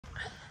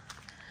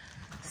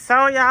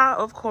So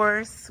y'all, of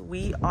course,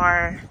 we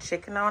are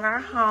checking on our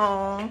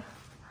home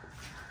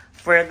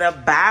for the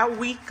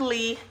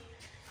bi-weekly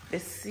to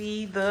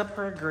see the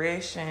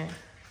progression.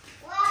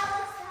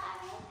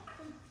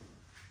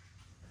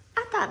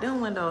 I thought them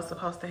windows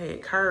supposed to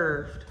have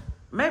curved.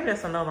 Maybe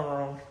that's another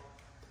room.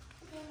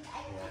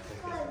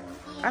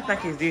 I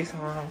think it's this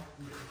room.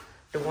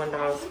 The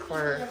windows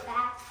curved.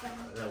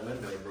 That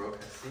window broke,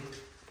 I see.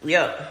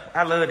 Yep,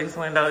 I love this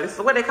window. It's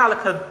what they call a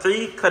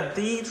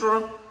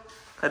cathedral.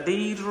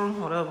 Cathedral,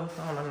 whatever.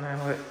 I don't know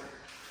what.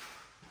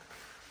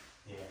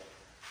 Yeah.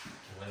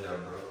 The window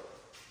broke.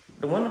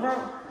 The window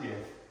broke? Yeah.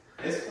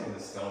 It's from the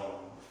stone.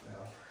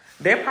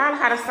 That probably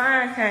how the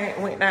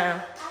sign went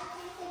down.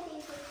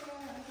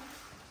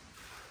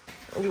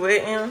 You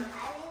went in?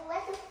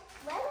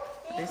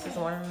 This is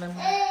one of them.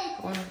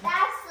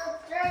 That's so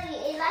dirty.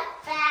 It's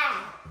like bad.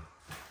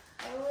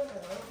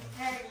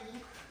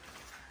 Dirty.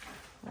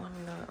 One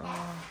of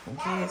the,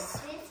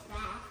 yes.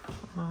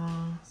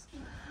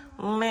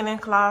 Linen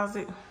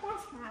closet.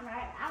 That's not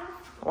right.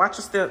 Watch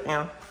your step,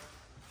 yeah.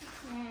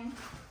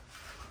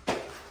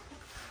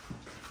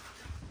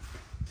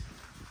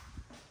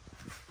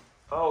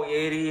 Oh, yeah,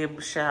 it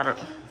is shattered.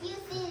 Do you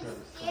see the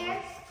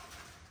stairs?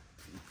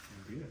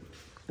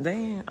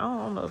 Damn, I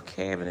don't know if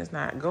Kevin is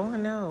not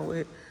going there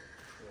with.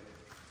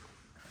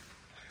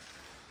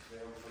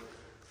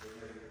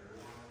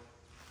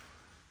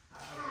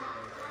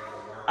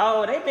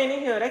 Oh, they been in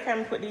here. They came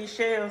and put these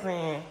shelves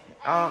in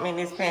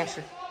this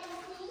pantry.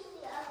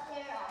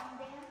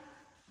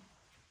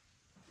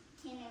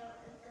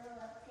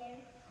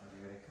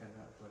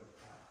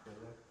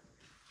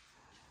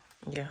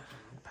 Yeah,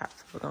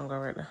 pops. We're gonna go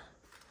right now.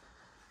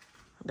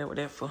 That what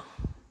that for?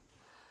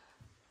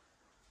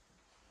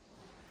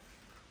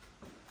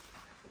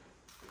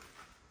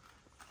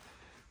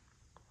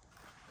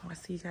 I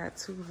see you got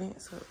 2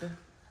 vents up there.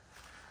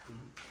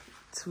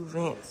 2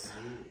 vents.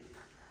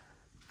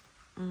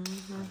 I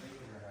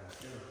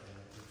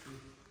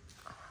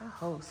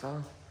hope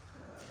so.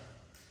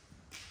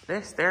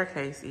 That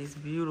staircase is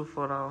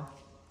beautiful though.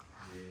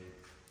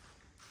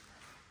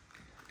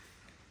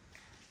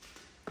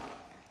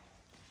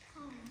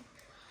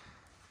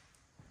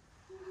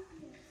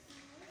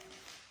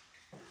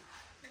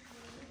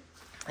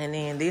 And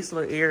then this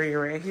little area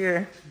right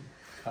here,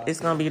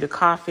 it's gonna be the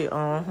coffee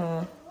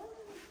the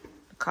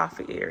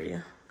coffee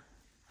area.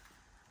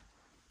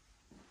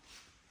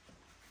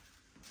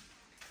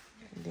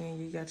 And then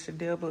you got your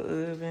double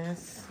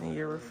ovens and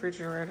your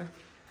refrigerator.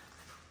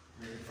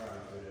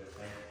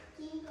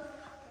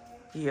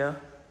 Yeah.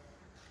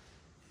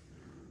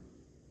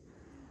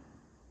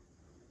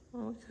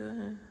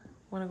 Okay.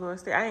 Wanna go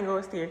upstairs? I ain't go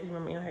upstairs. You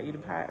remember I had you to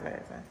pie it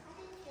last time.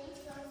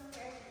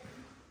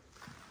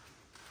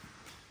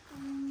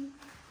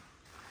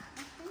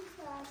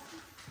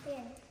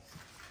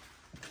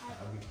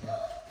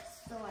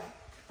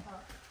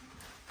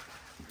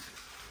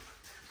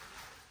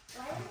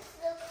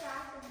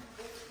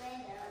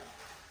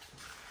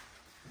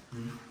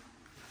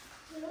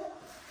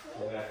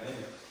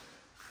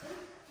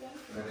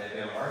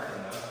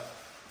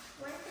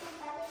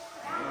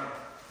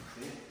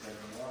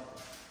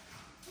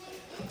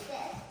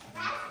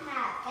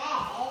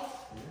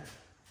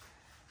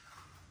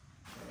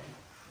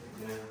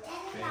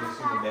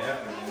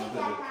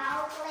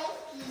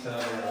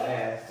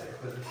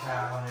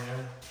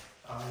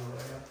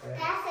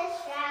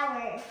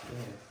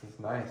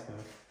 Nice, huh?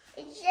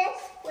 It's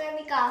just where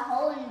we got a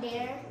hole in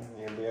there.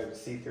 You'll be able to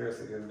see through it,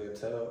 so it'll be a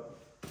tub.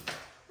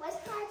 What's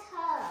my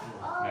tub?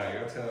 Oh, No,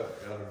 your tub,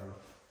 the other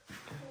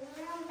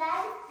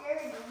that's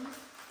dirty.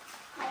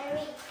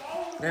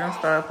 They don't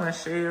start putting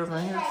shells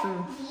in here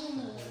too.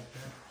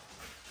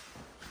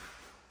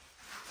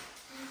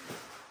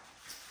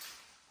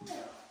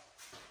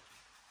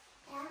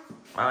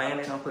 Oh, and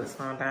they gonna put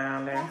some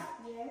down there.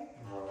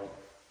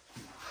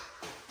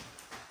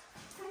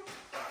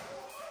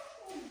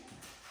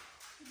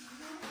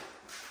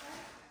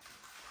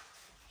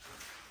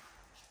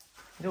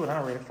 Do what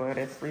I'm ready for.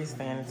 That's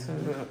freestanding too.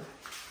 Look.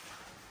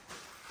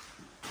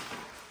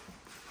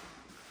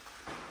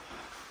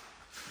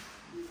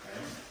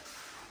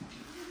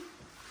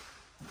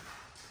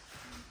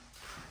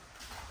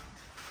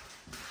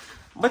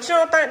 But you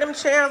don't think them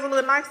chairs a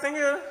little nice in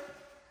here?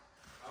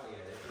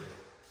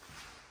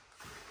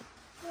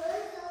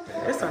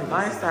 It's a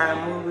nice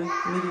side movie,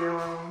 media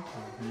room.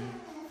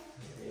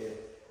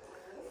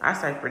 I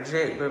say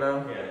projector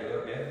though. Yeah,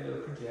 do a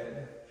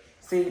projector.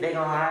 See, they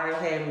gonna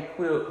already have me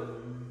equipped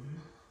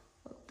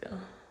up there.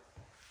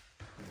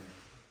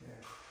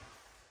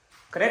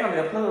 Cause they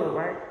gonna be a plug,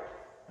 right?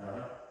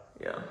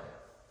 Yeah.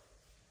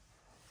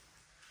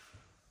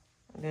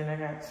 And then I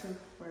got 2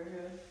 right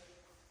here.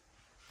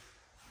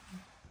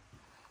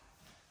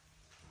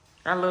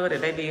 I love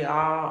that they did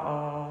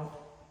all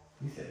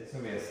You said it's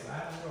gonna be a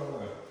sliding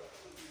door?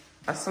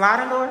 a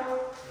sliding door.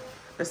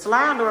 The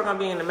sliding door gonna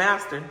be in the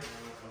master. Okay.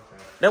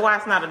 That's why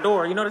it's not a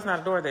door. You know there's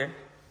not a door there.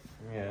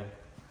 Yeah.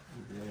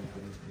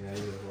 Yeah,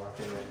 you just walk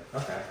in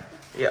there. Okay.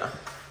 Yeah.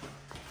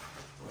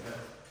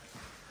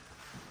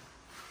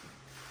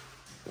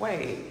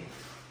 Wait.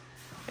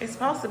 It's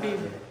supposed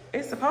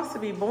to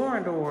be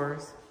barn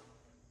doors.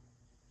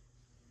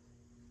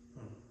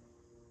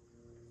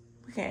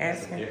 We can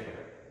ask him.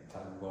 Different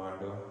type of barn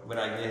door. But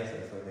I guess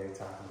that's what they're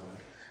talking about.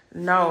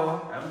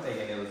 No. I'm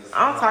thinking it was.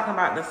 I'm talking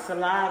about the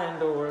sliding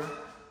door.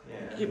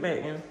 Yeah. Keep back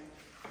in.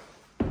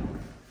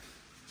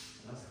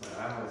 That's what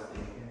I was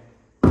thinking.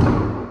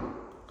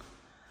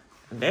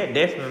 That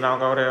definitely don't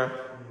go there.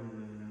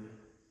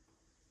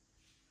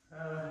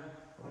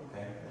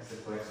 Okay, that's a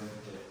question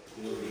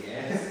that you'll be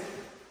asked.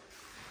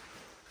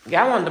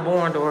 Yeah, I want the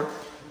barn door.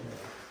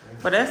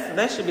 But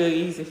that should be an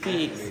easy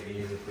fix.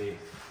 Easy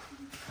fix.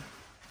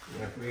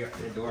 Yeah, if we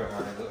the door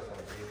already looks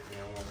like this, we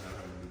don't want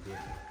nothing to be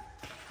different.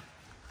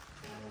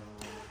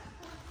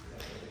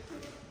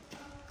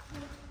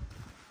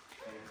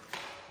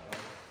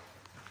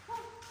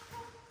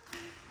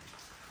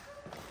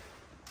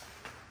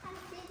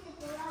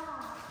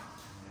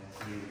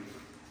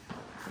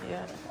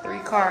 Yeah,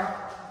 3-car.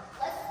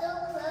 What's so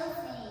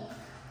closing?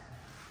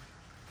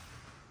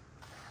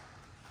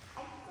 I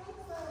think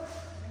so.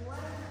 One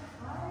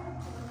car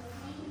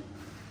closing.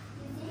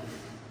 Is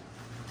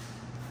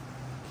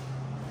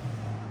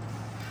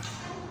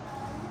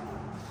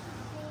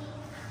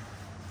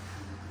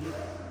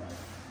it?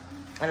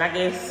 And I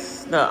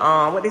guess the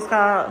what is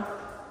called?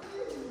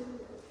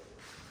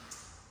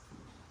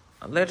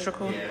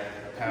 Electrical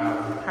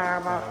Yeah, power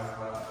box.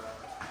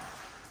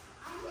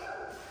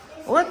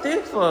 What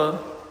this for?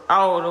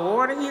 Oh, the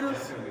water heaters?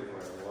 That's gonna be for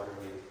the water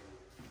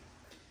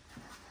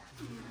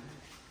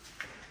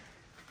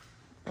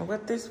heater.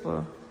 What this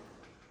for?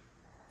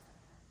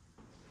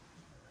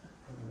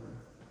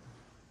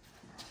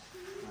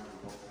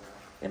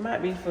 It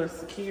might be for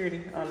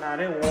security. Oh no,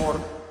 that water.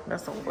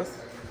 That's a what's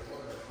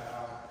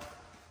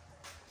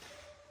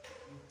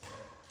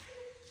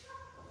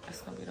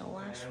that's gonna be the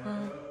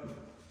washroom.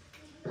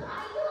 Are you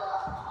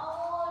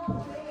all the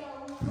way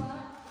on the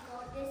front? Go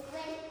this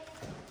way.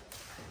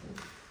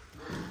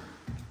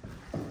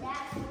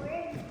 That's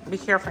where. Be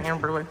careful,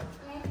 Amberly.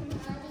 There's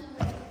money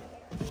right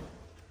there.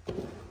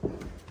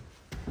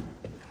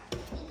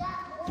 We got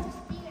more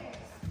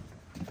stairs.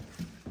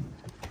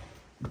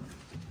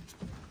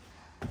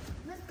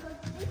 Let's go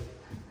this.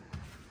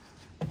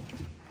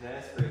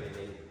 That's pretty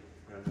neat.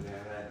 Remember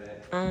that like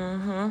that?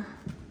 Mm-hmm.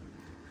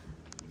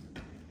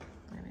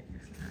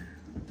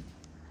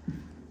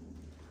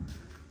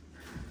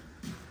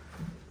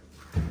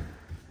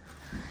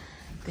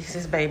 This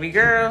is baby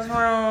girl's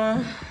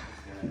room.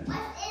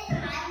 What's in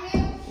my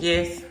room?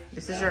 Yes,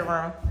 this is your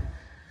room.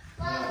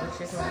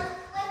 What is does my-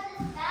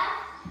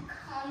 that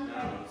come No,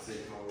 from?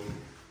 sit more.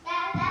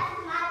 That's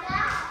my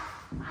bath.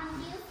 I'm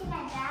using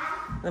my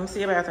bath. Let me see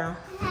your bathroom.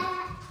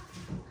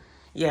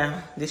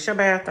 Yeah, this your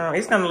bathroom.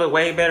 It's gonna look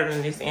way better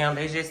than this, Em.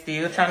 They just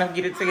still trying to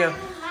get it together.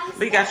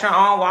 But you got your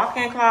own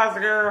walk-in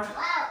closet, girl.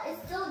 Wow,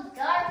 it's so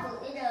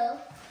dark, you know.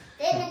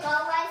 They didn't go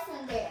lights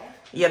in there.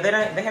 Yeah,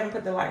 they haven't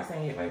put the lights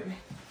in yet, baby.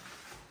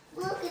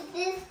 Look at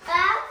this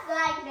bath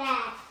like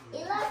that.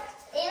 It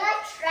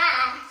looks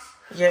trash.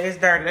 Yeah, it's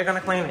dirty. They're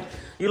gonna clean it.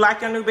 You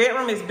like your new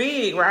bedroom? It's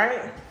big,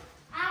 right?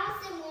 I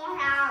want to see more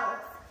house.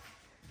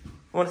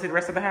 Want to see the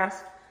rest of the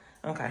house?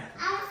 Okay.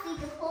 I want to see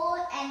the pool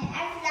and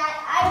everything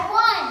I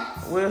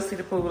want. We'll see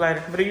the pool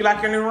later. But do you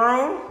like your new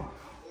room?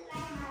 This is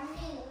like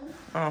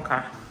my room.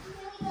 Okay. Can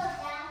we go down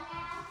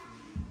now?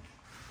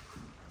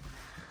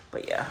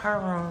 But yeah, her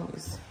room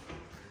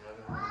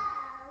Wow.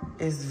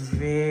 is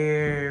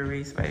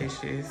very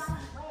spacious.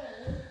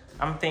 Wait.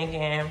 I'm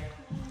thinking,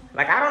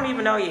 like, I don't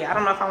even know yet. I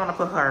don't know if I want to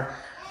put her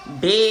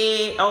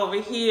bed over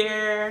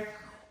here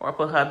or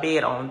put her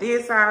bed on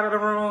this side of the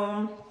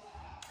room.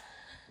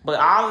 But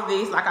all of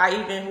these,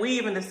 like we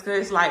even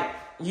discussed, like,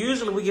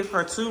 usually we give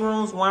her 2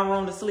 rooms, 1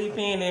 room to sleep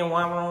in and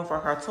 1 room for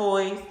her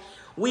toys.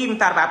 We even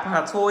thought about putting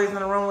her toys in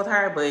the room with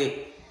her, but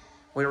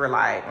we were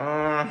like,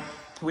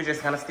 we're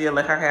just gonna still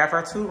let her have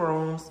her 2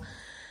 rooms.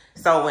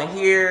 So in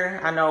here,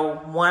 I know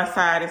one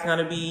side is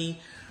gonna be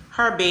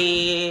her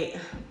bed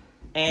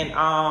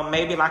and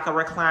maybe like a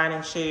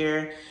reclining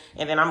chair.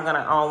 And then I'm gonna,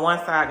 on one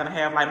side, gonna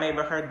have like maybe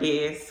her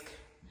desk,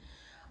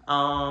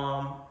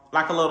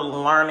 like a little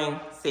learning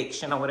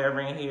section or whatever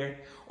in here.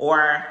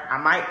 Or I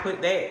might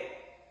put that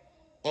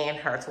in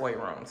her toy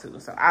room too.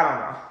 So I don't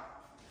know.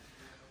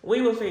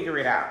 We will figure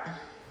it out.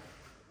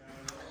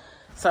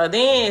 So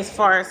then as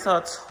far as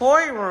her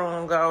toy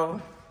room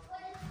go,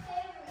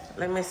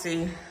 let me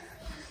see.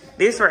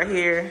 This right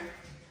here,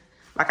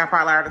 like I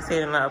probably already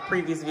said in a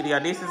previous video,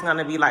 this is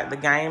gonna be like the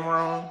game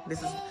room.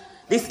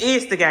 This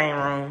is the game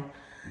room.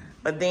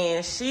 But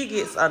then she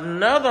gets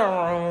another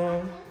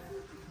room.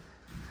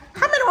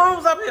 How many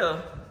rooms up here?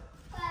 Well,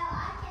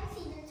 I can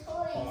see the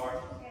toys.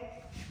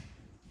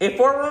 Is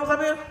 4 rooms up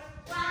here?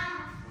 Wow.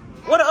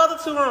 What are the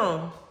other 2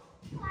 rooms?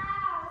 Wow.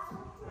 So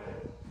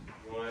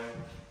cool. One.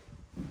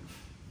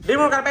 This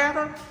room got a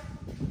bathroom?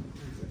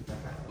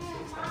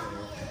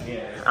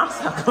 Yeah. I'm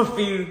so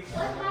confused.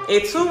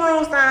 It's 2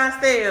 rooms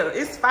downstairs.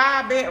 It's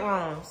 5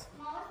 bedrooms.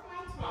 Mom,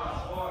 what's my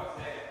toy?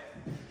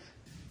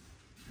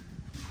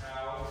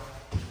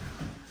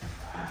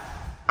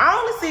 I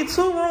only see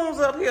 2 rooms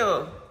up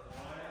here.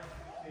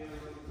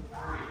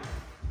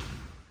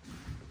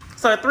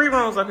 So 3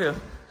 rooms up here.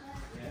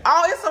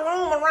 Oh, it's a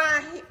room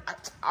around here.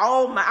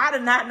 Oh my, I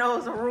did not know it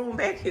was a room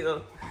back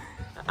here.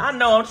 I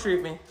know I'm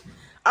tripping.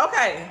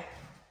 Okay.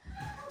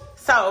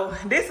 So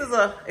this is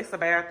it's a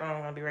bathroom.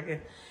 I'm gonna be right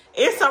here.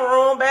 It's a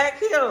room back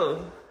here.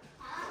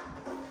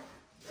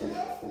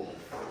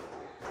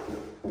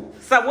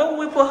 So what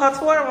would we put her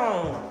toy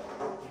room?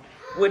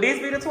 Would this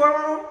be the toy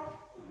room?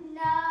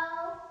 No.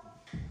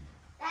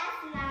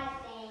 That's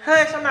nothing.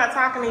 Hush, I'm not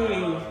talking to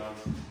you.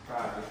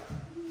 Probably.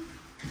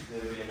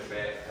 It'll be in the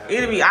back.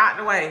 It'll be out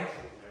the way.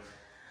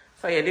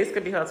 So yeah, this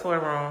could be her toy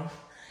room.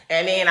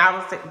 And then I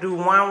was do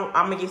one,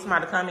 I'm gonna get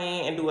somebody to come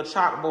in and do a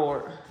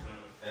chalkboard.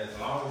 As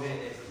long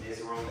as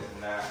this room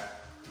is not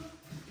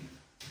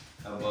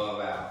above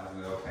our,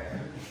 we're okay.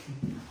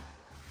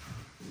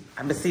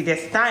 But see,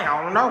 that's the thing,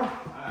 I don't know.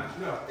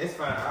 No, it's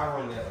fine. I'll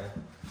run that way.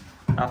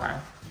 Okay.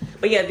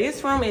 But yeah,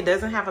 this room, it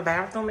doesn't have a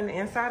bathroom in the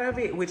inside of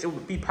it, which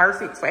would be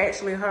perfect for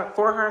actually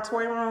for her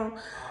toy room.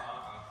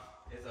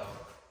 It's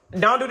over.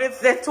 Don't do this,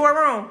 that toy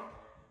room.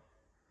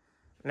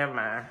 Never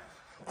mind.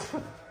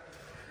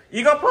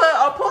 You gonna put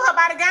her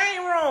by the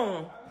game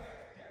room.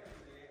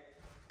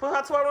 Put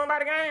her toy room by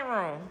the game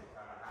room.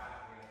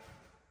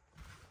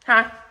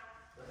 Huh?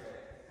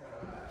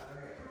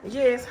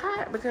 Yeah, it's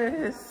hot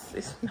because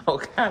it's no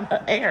kind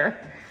of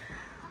air.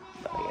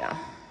 But yeah.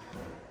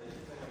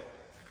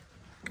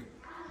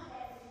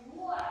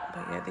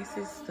 But yeah, this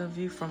is the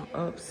view from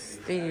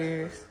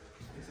upstairs.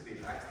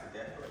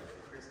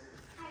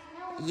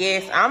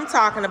 Yes, I'm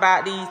talking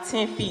about these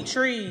 10 feet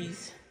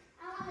trees.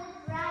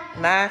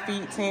 9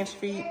 feet, 10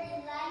 feet.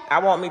 I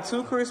want me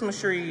 2 Christmas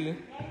trees.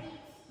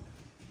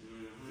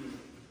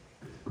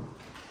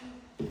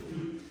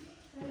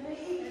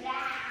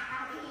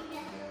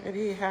 It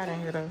is hot in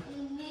here though.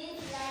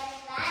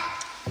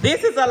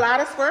 This is a lot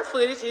of square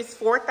footage. It's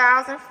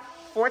 4,000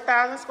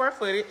 square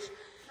footage.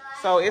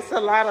 So it's a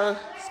lot of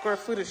square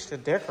footage to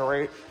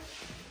decorate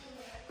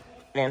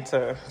and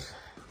to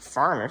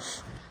furnish.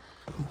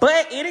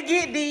 But it'll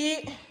get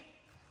did.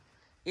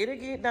 It'll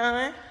get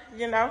done,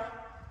 you know.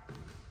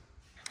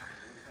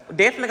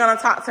 Definitely gonna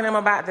talk to them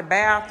about the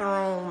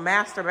bathroom,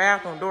 master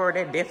bathroom door.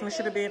 That definitely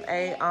should have been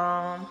a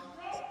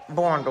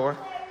barn door,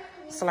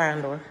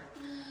 sliding door.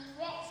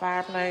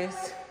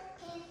 Fireplace.